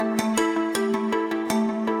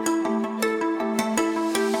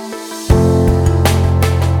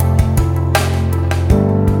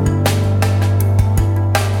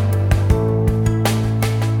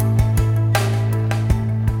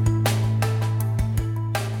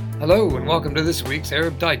Hello and welcome to this week's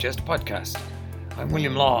Arab Digest podcast. I'm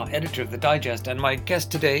William Law, editor of the Digest, and my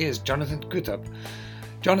guest today is Jonathan Kuttab.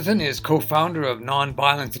 Jonathan is co-founder of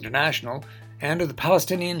Non-Violence International and of the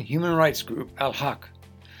Palestinian human rights group Al-Haq.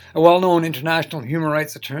 A well-known international human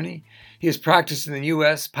rights attorney, he has practiced in the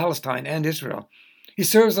US, Palestine, and Israel. He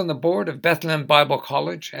serves on the board of Bethlehem Bible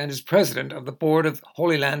College and is president of the board of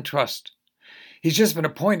Holy Land Trust. He's just been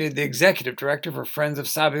appointed the executive director for Friends of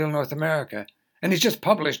Sabeel North America, and he's just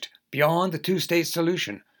published Beyond the Two-State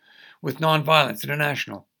Solution with Non-Violence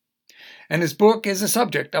International. And his book is the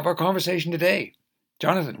subject of our conversation today.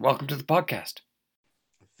 Jonathan, welcome to the podcast.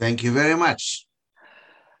 Thank you very much.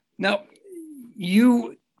 Now,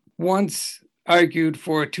 you once argued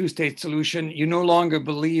for a two-state solution. You no longer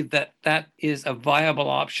believe that that is a viable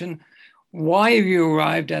option. Why have you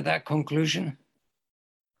arrived at that conclusion?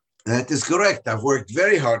 That is correct. I've worked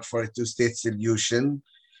very hard for a two-state solution.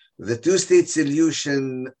 The two-state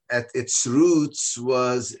solution at its roots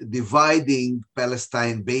was dividing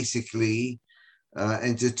Palestine basically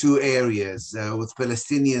into two areas, with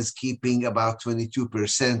Palestinians keeping about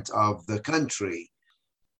 22% of the country.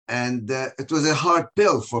 And it was a hard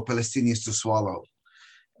pill for Palestinians to swallow,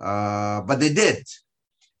 but they did.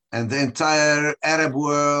 And the entire Arab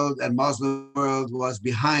world and Muslim world was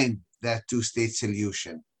behind that two-state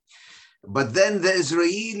solution. But then the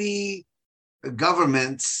Israeli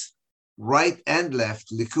governments, right and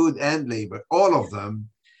left, Likud and Labor, all of them,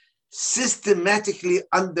 systematically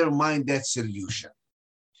undermined that solution.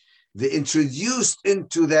 They introduced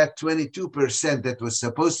into that 22% that was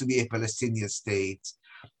supposed to be a Palestinian state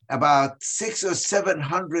about 600,000 or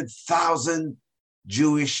 700,000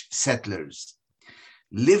 Jewish settlers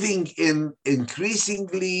living in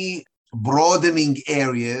increasingly broadening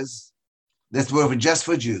areas that were just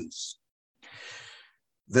for Jews.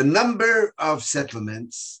 The number of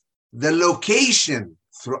settlements, the location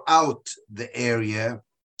throughout the area,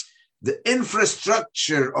 the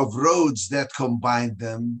infrastructure of roads that combined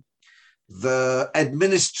them, the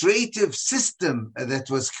administrative system that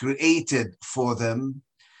was created for them,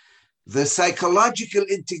 the psychological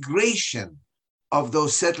integration of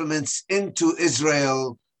those settlements into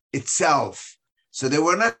Israel itself. So they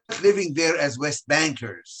were not living there as West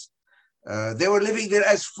Bankers. They were living there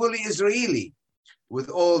as fully Israeli, with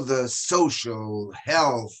all the social,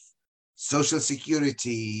 health, social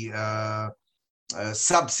security,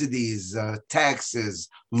 subsidies, taxes,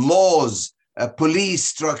 laws, police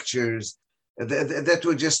structures that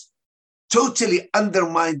were just totally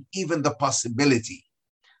undermined even the possibility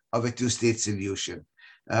of a two-state solution.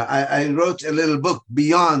 I wrote a little book,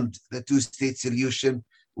 Beyond the Two-State Solution,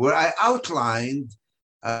 where I outlined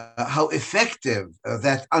how effective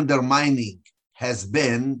that undermining has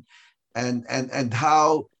been, and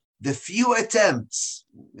how the few attempts,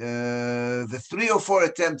 the 3 or 4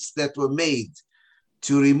 attempts that were made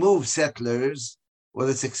to remove settlers,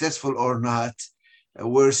 whether successful or not,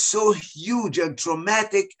 were so huge and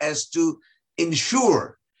traumatic as to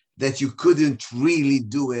ensure that you couldn't really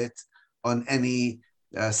do it on any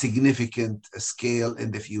significant scale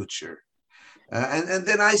in the future. And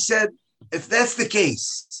then I said, if that's the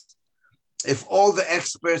case, if all the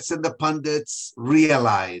experts and the pundits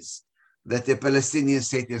realize that the Palestinian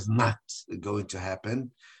state is not going to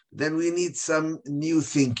happen, then we need some new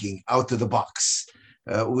thinking out of the box.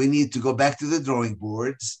 We need to go back to the drawing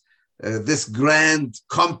boards. This grand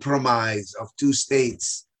compromise of two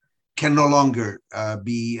states can no longer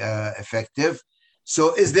be effective.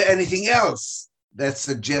 So is there anything else that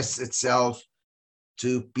suggests itself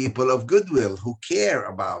to people of goodwill who care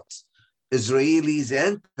about Israelis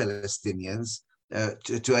and Palestinians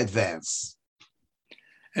to advance?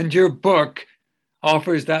 And your book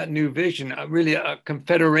offers that new vision, really a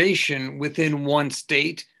confederation within one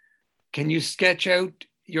state. Can you sketch out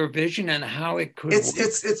your vision and how it could work?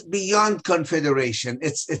 It's beyond confederation.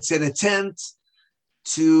 It's an attempt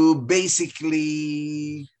to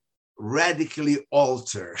basically radically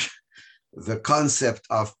alter the concept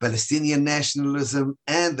of Palestinian nationalism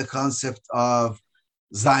and the concept of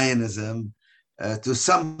Zionism, to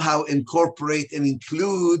somehow incorporate and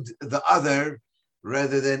include the other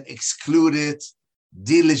rather than exclude it,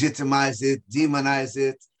 delegitimize it, demonize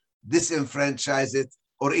it, disenfranchise it,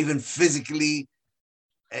 or even physically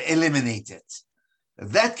eliminate it.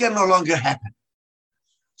 That can no longer happen.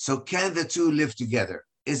 So can the two live together?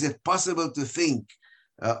 Is it possible to think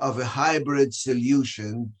of a hybrid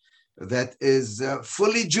solution that is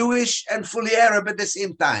fully Jewish and fully Arab at the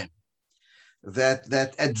same time,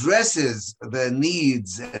 that addresses the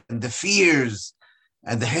needs and the fears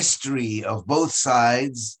and the history of both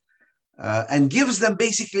sides, and gives them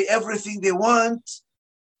basically everything they want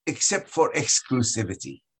except for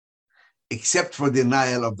exclusivity? except for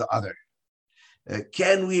denial of the other?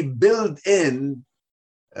 Can we build in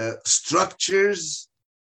structures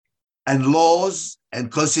and laws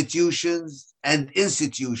and constitutions and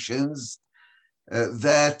institutions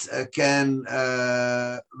that can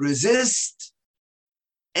resist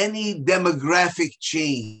any demographic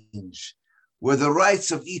change, where the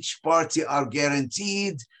rights of each party are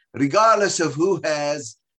guaranteed, regardless of who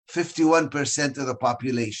has 51% of the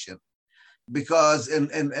population? Because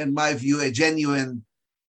in my view, a genuine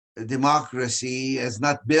democracy is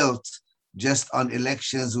not built just on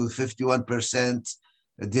elections with 51%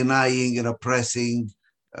 denying and oppressing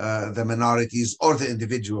the minorities or the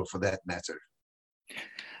individual for that matter.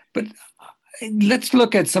 But let's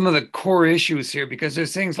look at some of the core issues here, because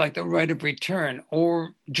there's things like the right of return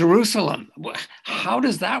or Jerusalem. How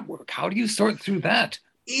does that work? How do you sort through that?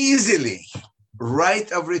 Easily.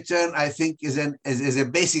 Right of return, I think, is a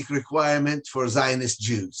basic requirement for Zionist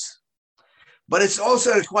Jews. But it's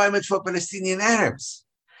also a requirement for Palestinian Arabs.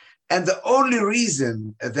 And the only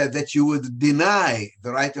reason that you would deny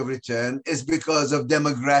the right of return is because of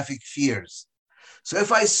demographic fears. So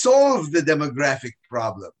if I solve the demographic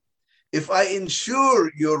problem, if I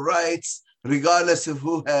ensure your rights, regardless of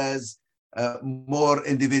who has more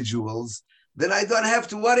individuals, then I don't have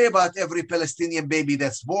to worry about every Palestinian baby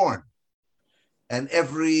that's born and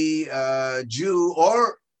every Jew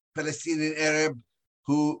or Palestinian Arab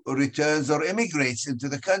who returns or immigrates into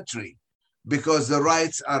the country, because the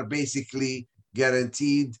rights are basically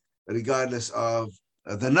guaranteed regardless of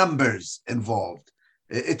the numbers involved.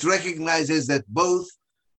 It recognizes that both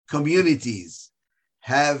communities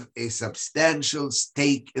have a substantial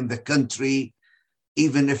stake in the country,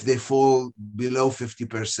 even if they fall below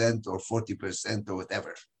 50% or 40% or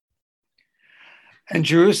whatever. And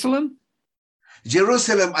Jerusalem?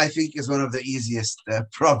 Jerusalem, I think, is one of the easiest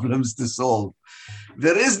problems to solve.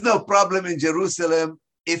 There is no problem in Jerusalem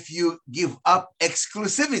if you give up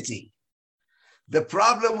exclusivity. The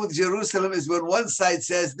problem with Jerusalem is when one side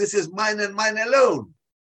says, this is mine and mine alone,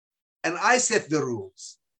 and I set the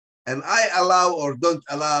rules, and I allow or don't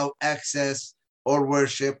allow access or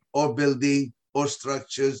worship or building or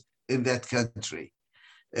structures in that country.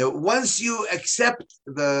 Once you accept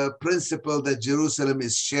the principle that Jerusalem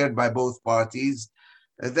is shared by both parties,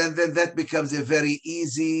 then that becomes a very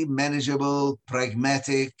easy, manageable,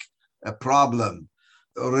 pragmatic problem.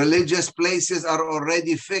 Religious places are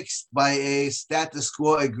already fixed by a status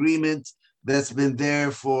quo agreement that's been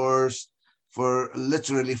there for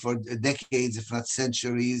literally for decades, if not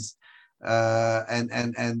centuries, and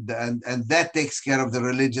that takes care of the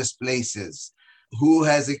religious places. Who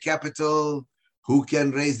has a capital? Who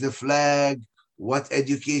can raise the flag? What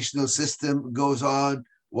educational system goes on?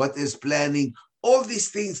 What is planning? All these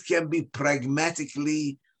things can be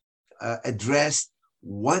pragmatically addressed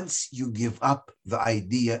once you give up the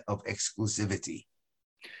idea of exclusivity.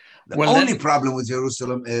 The only problem with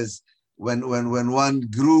Jerusalem is when one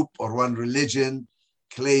group or one religion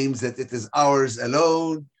claims that it is ours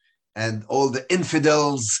alone and all the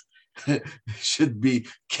infidels should be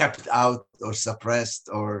kept out or suppressed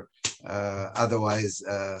or otherwise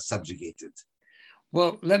subjugated.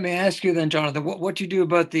 Well, let me ask you then, Jonathan, what do you do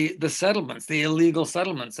about the settlements, the illegal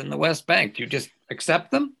settlements in the West Bank? Do you just accept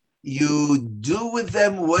them? You do with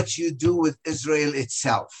them what you do with Israel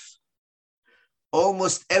itself.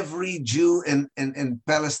 Almost every Jew in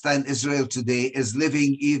Palestine, Israel today is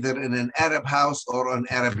living either in an Arab house or on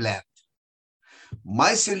Arab land.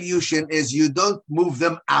 My solution is you don't move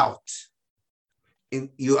them out.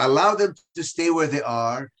 You allow them to stay where they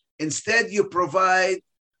are. Instead, you provide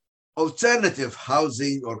alternative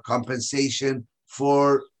housing or compensation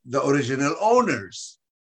for the original owners.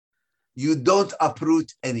 You don't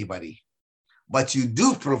uproot anybody, but you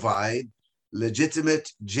do provide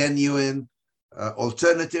legitimate, genuine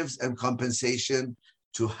alternatives and compensation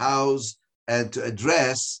to house and to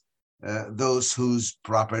address those whose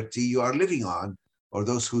property you are living on or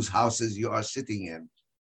those whose houses you are sitting in.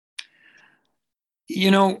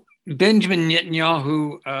 You know, Benjamin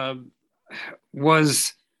Netanyahu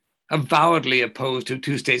was avowedly opposed to a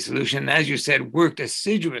two-state solution, and as you said, worked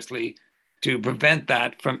assiduously to prevent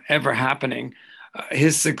that from ever happening.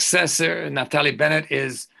 His successor, Naftali Bennett,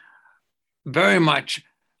 is very much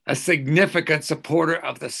a significant supporter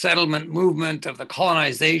of the settlement movement, of the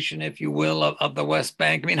colonization, if you will, of the West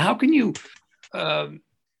Bank. I mean, how can you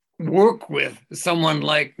work with someone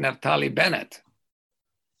like Naftali Bennett?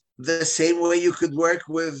 The same way you could work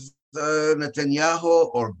with Netanyahu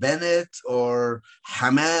or Bennett or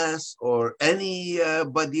Hamas or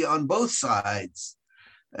anybody on both sides.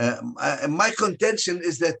 My contention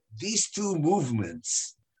is that these two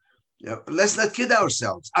movements let's not kid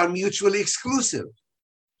ourselves, are mutually exclusive.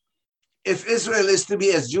 If Israel is to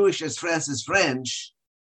be as Jewish as France is French,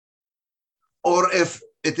 or if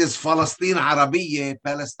it is Palestine Arabiya,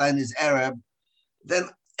 Palestine is Arab, then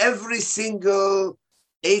every single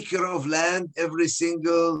acre of land, every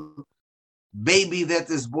single baby that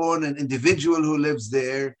is born, an individual who lives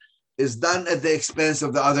there, is done at the expense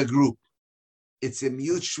of the other group. It's a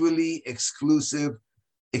mutually exclusive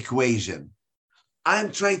equation.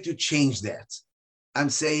 I'm trying to change that. I'm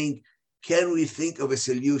saying, can we think of a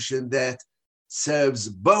solution that serves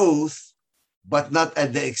both, but not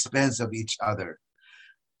at the expense of each other?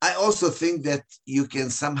 I also think that you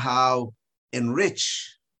can somehow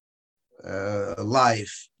enrich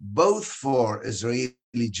life, both for Israeli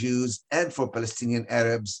Jews and for Palestinian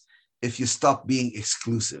Arabs, if you stop being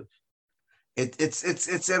exclusive.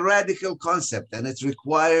 It's a radical concept, and it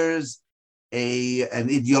requires an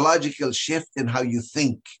ideological shift in how you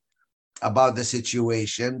think about the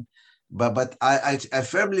situation. But I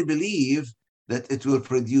firmly believe that it will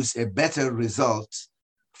produce a better result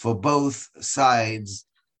for both sides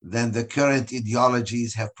than the current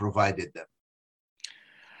ideologies have provided them.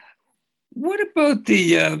 What about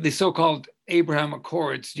the so-called Abraham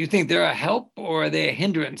Accords? Do you think they're a help or are they a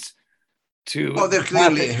hindrance to? Oh, they're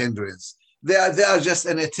clearly a hindrance. They are just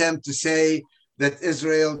an attempt to say that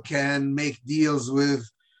Israel can make deals with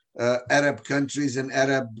Arab countries and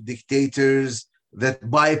Arab dictators that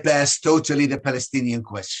bypass totally the Palestinian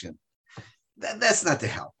question. That's not a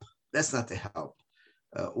help. That's not a help.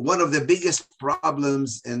 One of the biggest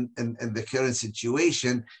problems in the current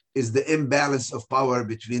situation is the imbalance of power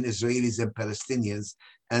between Israelis and Palestinians,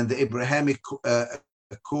 and the Abrahamic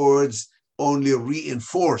Accords only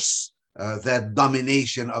reinforce that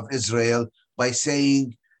domination of Israel by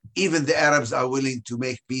saying, even the Arabs are willing to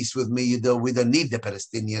make peace with me. We don't need the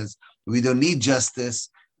Palestinians. We don't need justice.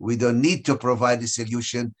 We don't need to provide a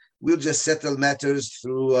solution. We'll just settle matters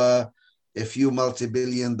through a few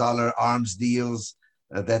multi-billion-dollar arms deals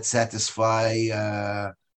that satisfy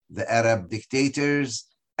the Arab dictators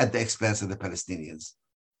at the expense of the Palestinians.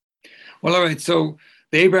 Well, all right. So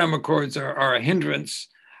the Abraham Accords are a hindrance.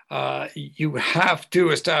 You have to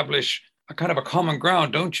establish a kind of a common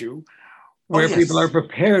ground, don't you? Where people are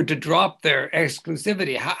prepared to drop their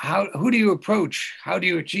exclusivity. Who do you approach? How do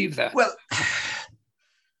you achieve that? Well,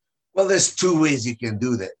 there's two ways you can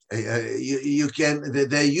do that. You can,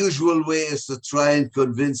 the usual way is to try and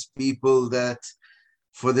convince people that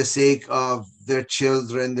for the sake of their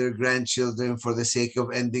children, their grandchildren, for the sake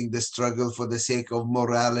of ending the struggle, for the sake of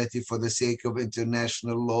morality, for the sake of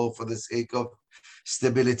international law, for the sake of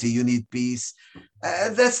stability, you need peace.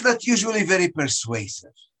 That's not usually very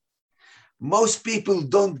persuasive. Most people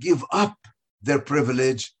don't give up their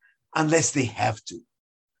privilege unless they have to,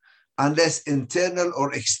 unless internal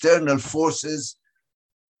or external forces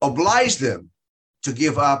oblige them to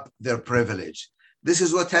give up their privilege. This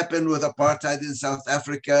is what happened with apartheid in South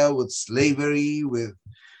Africa, with slavery, with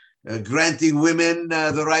granting women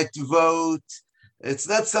the right to vote. It's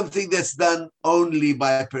not something that's done only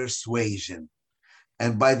by persuasion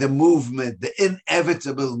and by the movement, the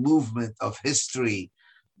inevitable movement of history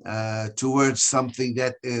towards something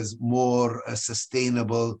that is more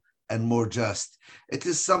sustainable and more just. It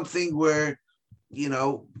is something where,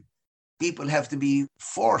 people have to be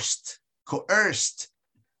forced, coerced,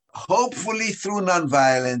 hopefully through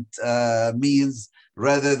nonviolent means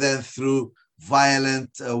rather than through violent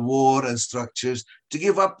war and structures, to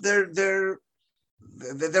give up their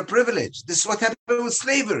privilege. This is what happened with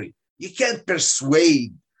slavery. You can't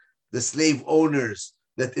persuade the slave owners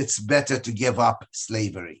that it's better to give up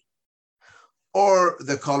slavery, or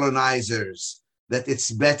the colonizers that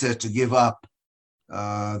it's better to give up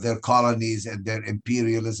their colonies and their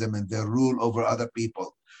imperialism and their rule over other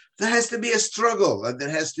people. There has to be a struggle, and there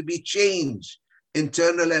has to be change,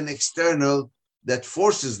 internal and external, that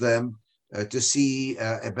forces them to see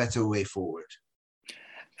a better way forward.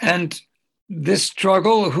 And this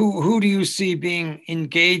struggle, who do you see being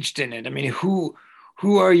engaged in it? I mean, who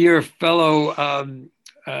are your fellow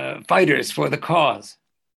fighters for the cause?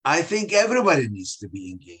 I think everybody needs to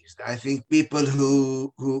be engaged. I think people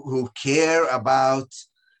who care about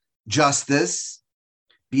justice,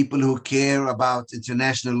 people who care about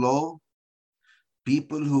international law,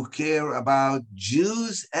 people who care about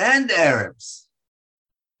Jews and Arabs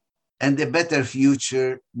and a better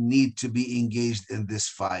future need to be engaged in this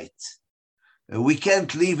fight. We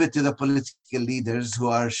can't leave it to the political leaders who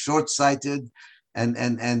are short-sighted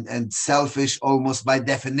and selfish almost by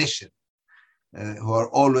definition, who are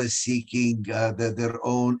always seeking their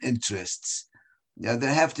own interests.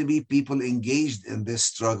 There have to be people engaged in this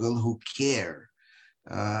struggle who care.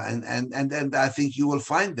 And I think you will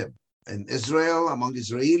find them in Israel, among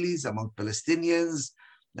Israelis, among Palestinians,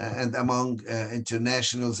 and among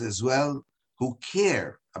internationals as well, who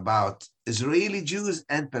care about Israeli Jews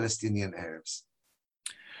and Palestinian Arabs.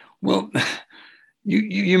 Well,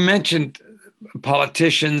 you mentioned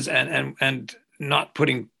politicians and not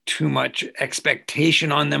putting too much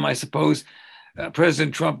expectation on them, I suppose.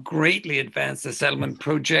 President Trump greatly advanced the settlement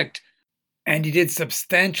project, and he did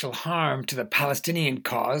substantial harm to the Palestinian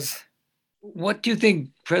cause. What do you think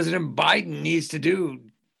President Biden needs to do?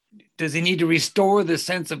 Does he need to restore the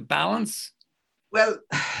sense of balance? Well,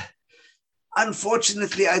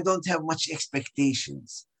 unfortunately, I don't have much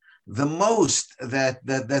expectations. The most that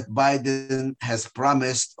Biden has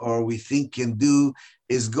promised or we think can do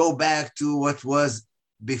is go back to what was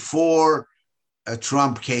before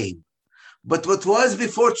Trump came. But what was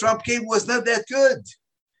before Trump came was not that good.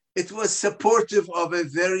 It was supportive of a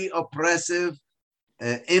very oppressive,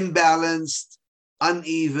 imbalanced,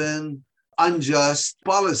 uneven, unjust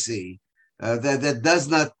policy that does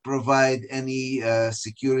not provide any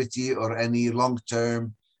security or any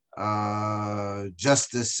long-term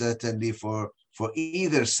justice, certainly for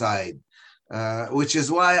either side, which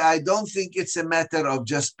is why I don't think it's a matter of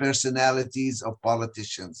just personalities of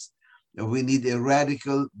politicians. We need a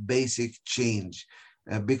radical, basic change,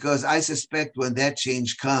 because I suspect when that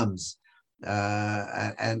change comes,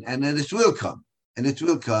 and it will come,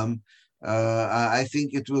 I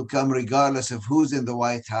think it will come regardless of who's in the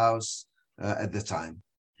White House at the time.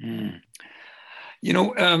 You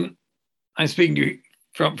know, I'm speaking to you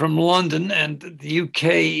from London, and the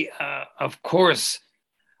UK, of course,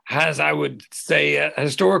 has, I would say, a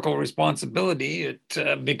historical responsibility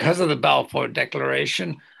because of the Balfour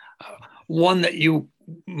Declaration, one that you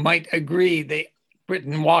might agree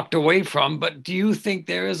Britain walked away from. But do you think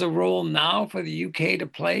there is a role now for the UK to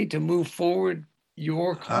play to move forward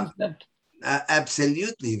your concept?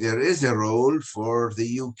 Absolutely. There is a role for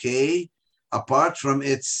the UK, apart from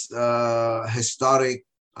its historic,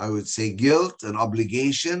 I would say, guilt and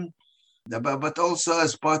obligation, but also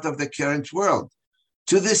as part of the current world.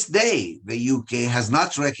 To this day, the UK has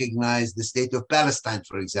not recognized the state of Palestine,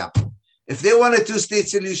 for example. If they want a two-state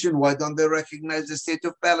solution, why don't they recognize the state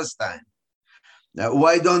of Palestine?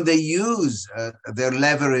 Why don't they use their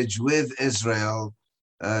leverage with Israel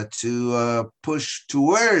to push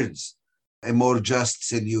towards a more just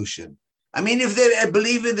solution? I mean, if they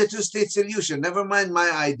believe in the two-state solution, never mind my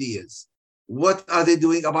ideas, what are they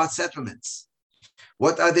doing about settlements?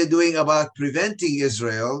 What are they doing about preventing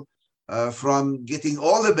Israel from getting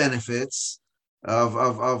all the benefits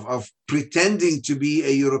of pretending to be a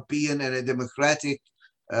European and a democratic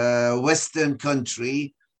Western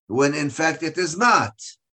country when in fact it is not,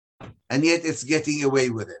 and yet it's getting away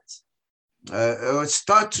with it?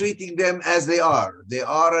 Start treating them as they are. They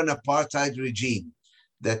are an apartheid regime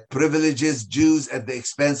that privileges Jews at the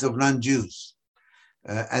expense of non-Jews.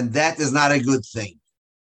 And that is not a good thing.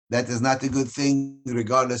 That is not a good thing,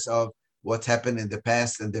 regardless of what happened in the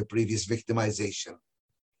past and their previous victimization.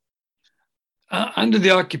 Under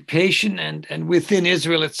the occupation and within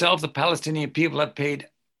Israel itself, the Palestinian people have paid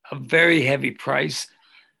a very heavy price.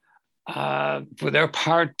 For their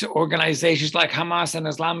part, organizations like Hamas and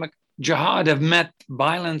Islamic Jihad have met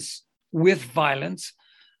violence with violence.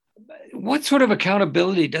 What sort of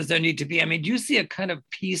accountability does there need to be? I mean, do you see a kind of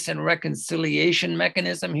peace and reconciliation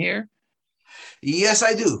mechanism here? Yes,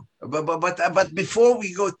 I do. But before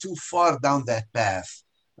we go too far down that path,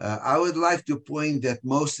 I would like to point that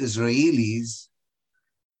most Israelis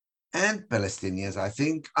and Palestinians, I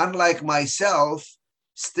think, unlike myself,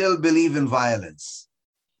 still believe in violence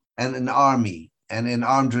and in army and in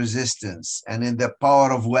armed resistance and in the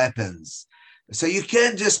power of weapons. So you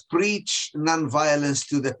can't just preach nonviolence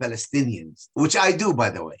to the Palestinians, which I do, by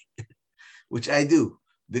the way, which I do,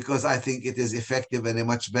 because I think it is effective and a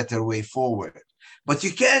much better way forward. But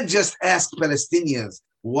you can't just ask Palestinians,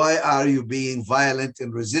 why are you being violent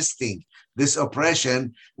and resisting this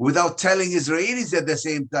oppression, without telling Israelis at the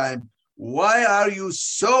same time, why are you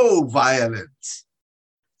so violent,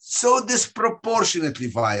 so disproportionately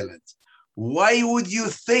violent? Why would you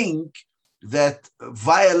think that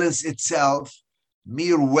violence itself,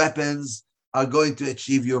 mere weapons, are going to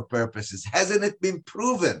achieve your purposes? Hasn't it been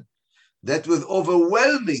proven that with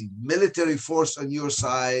overwhelming military force on your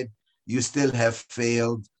side, you still have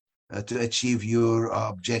failed to achieve your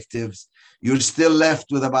objectives? You're still left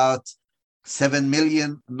with about 7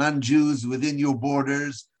 million non-Jews within your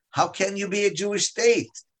borders. How can you be a Jewish state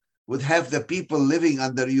with half the people living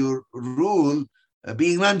under your rule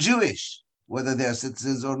being non-Jewish, whether they're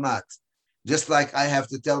citizens or not? Just like I have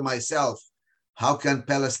to tell myself, how can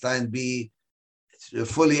Palestine be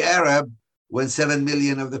fully Arab when 7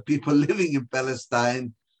 million of the people living in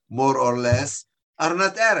Palestine, more or less, are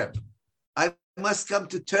not Arab. I must come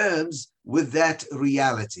to terms with that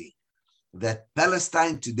reality, that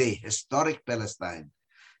Palestine today, historic Palestine,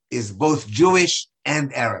 is both Jewish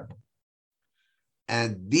and Arab.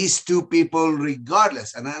 And these two people,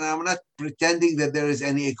 regardless, and I'm not pretending that there is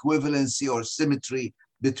any equivalency or symmetry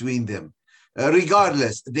between them,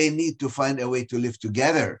 regardless, they need to find a way to live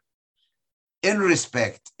together in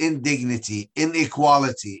respect, in dignity, in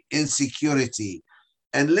equality, in security,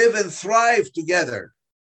 and live and thrive together.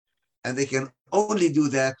 And they can only do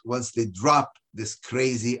that once they drop this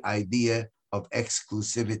crazy idea of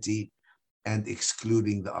exclusivity and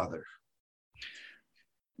excluding the other.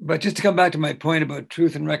 But just to come back to my point about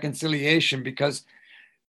truth and reconciliation, because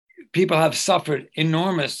people have suffered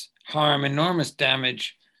enormous harm, enormous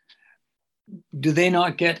damage, do they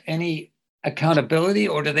not get any accountability,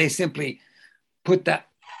 or do they simply put that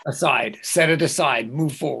aside, set it aside,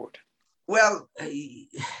 move forward? Well,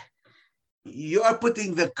 you are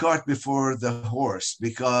putting the cart before the horse,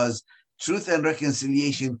 because truth and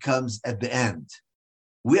reconciliation comes at the end.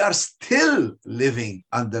 We are still living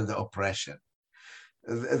under the oppression.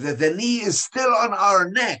 The knee is still on our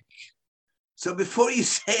neck. So before you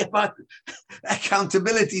say about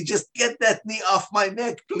accountability, just get that knee off my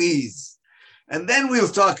neck, please. And then we'll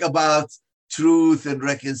talk about truth and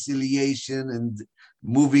reconciliation and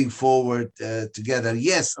moving forward together.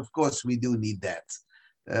 Yes, of course, we do need that.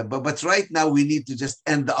 But right now, we need to just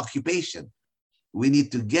end the occupation. We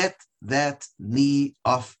need to get that knee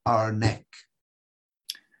off our neck,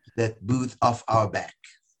 that boot off our back.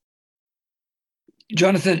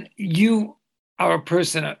 Jonathan, you are a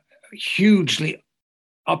person hugely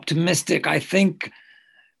optimistic. I think,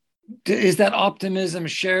 is that optimism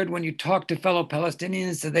shared when you talk to fellow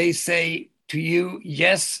Palestinians? Do they say to you,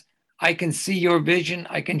 yes, I can see your vision,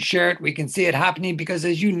 I can share it, we can see it happening? Because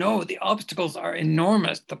as you know, the obstacles are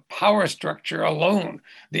enormous. The power structure alone,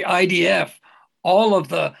 the IDF, all of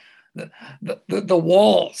the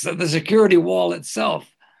walls, the security wall itself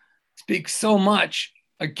speaks so much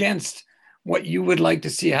against what you would like to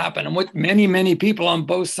see happen, and what many, many people on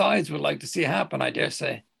both sides would like to see happen, I dare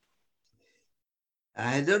say.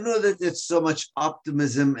 I don't know that it's so much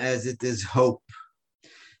optimism as it is hope.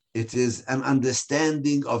 It is an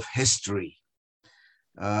understanding of history.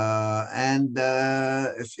 If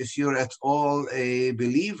you're at all a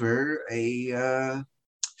believer, a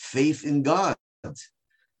faith in God,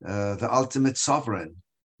 the ultimate sovereign,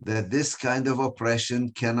 that this kind of oppression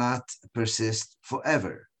cannot persist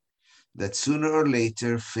forever. That sooner or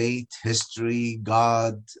later, fate, history,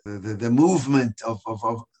 God, the movement of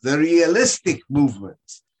the realistic movement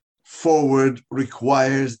forward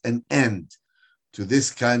requires an end to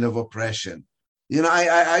this kind of oppression. You know,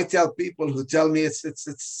 I tell people who tell me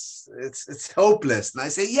it's hopeless, and I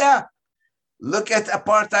say, yeah, look at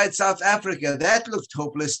apartheid South Africa. That looked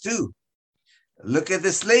hopeless too. Look at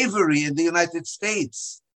the slavery in the United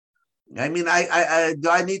States. I mean, do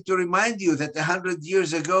I need to remind you that 100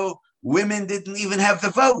 years ago, women didn't even have the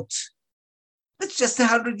vote? That's just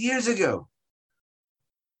 100 years ago.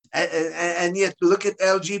 And yet, look at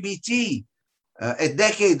LGBT. A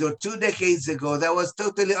decade or 2 decades ago, that was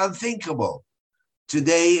totally unthinkable.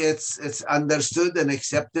 Today, it's understood and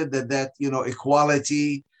accepted that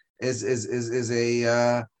equality is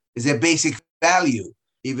a basic value,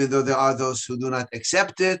 even though there are those who do not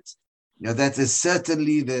accept it. That is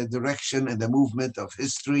certainly the direction and the movement of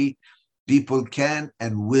history. People can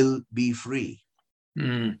and will be free.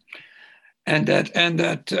 Mm. And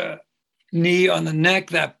that knee on the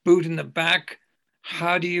neck, that boot in the back,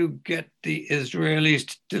 how do you get the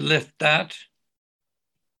Israelis to lift that?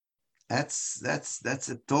 That's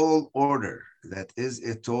a tall order. That is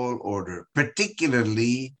a tall order,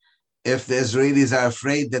 particularly if the Israelis are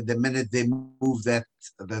afraid that the minute they move that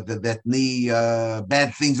knee,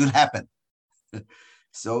 bad things will happen.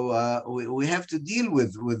 So we have to deal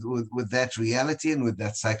with that reality and with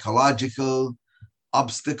that psychological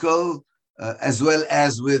obstacle, as well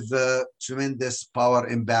as with tremendous power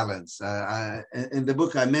imbalance. In the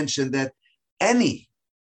book, I mentioned that any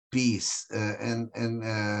peace in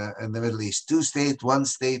the Middle East, 2-state,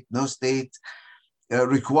 1-state, no state,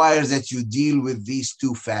 requires that you deal with these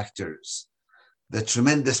two factors: the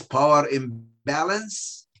tremendous power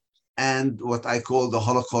imbalance and what I call the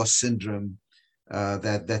Holocaust syndrome,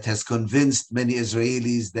 that has convinced many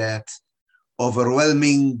Israelis that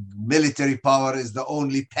overwhelming military power is the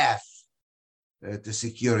only path to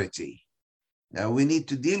security. Now we need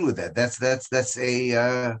to deal with that. That's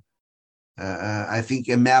a I think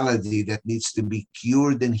a malady that needs to be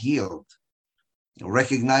cured and healed,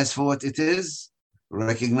 recognized for what it is,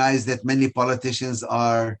 recognize that many politicians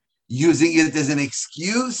are using it as an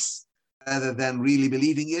excuse rather than really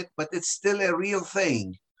believing it, but it's still a real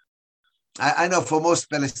thing. I know for most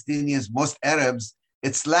Palestinians, most Arabs,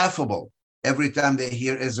 it's laughable every time they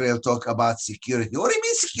hear Israel talk about security. What do you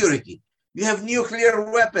mean security? You have nuclear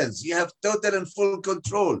weapons. You have total and full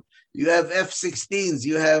control. You have F-16s.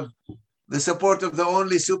 You have the support of the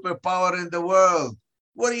only superpower in the world.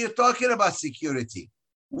 What are you talking about security?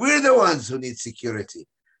 We're the ones who need security.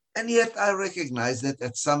 And yet I recognize that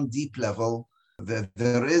at some deep level, that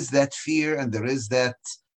there is that fear and there is that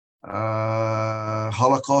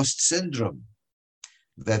Holocaust syndrome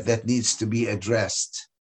that needs to be addressed.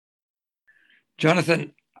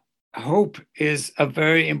 Jonathan, hope is a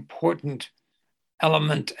very important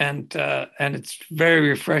element, and it's very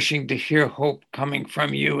refreshing to hear hope coming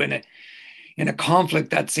from you in a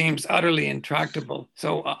conflict that seems utterly intractable.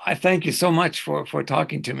 So I thank you so much for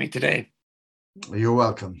talking to me today. You're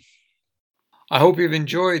welcome. I hope you've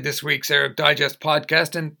enjoyed this week's Arab Digest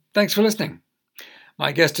podcast, and thanks for listening.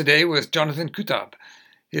 My guest today was Jonathan Kutab.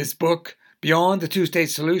 His book, Beyond the Two-State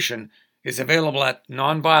Solution, is available at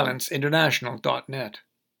nonviolenceinternational.net.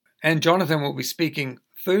 And Jonathan will be speaking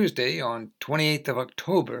Thursday on 28th of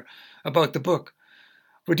October about the book.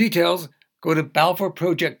 For details, go to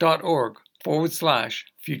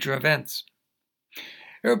balfourproject.org/future events.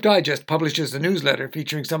 Arab Digest publishes a newsletter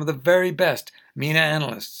featuring some of the very best MENA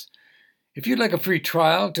analysts. If you'd like a free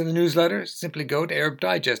trial to the newsletter, simply go to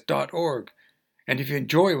arabdigest.org. And if you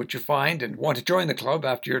enjoy what you find and want to join the club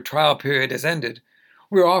after your trial period has ended,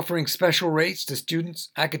 we're offering special rates to students,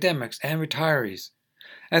 academics, and retirees.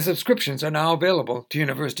 And subscriptions are now available to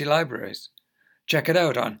university libraries. Check it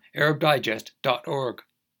out on arabdigest.org.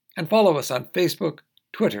 And follow us on Facebook,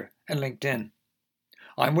 Twitter, and LinkedIn.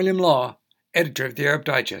 I'm William Law, editor of the Arab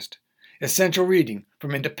Digest, essential reading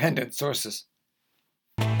from independent sources.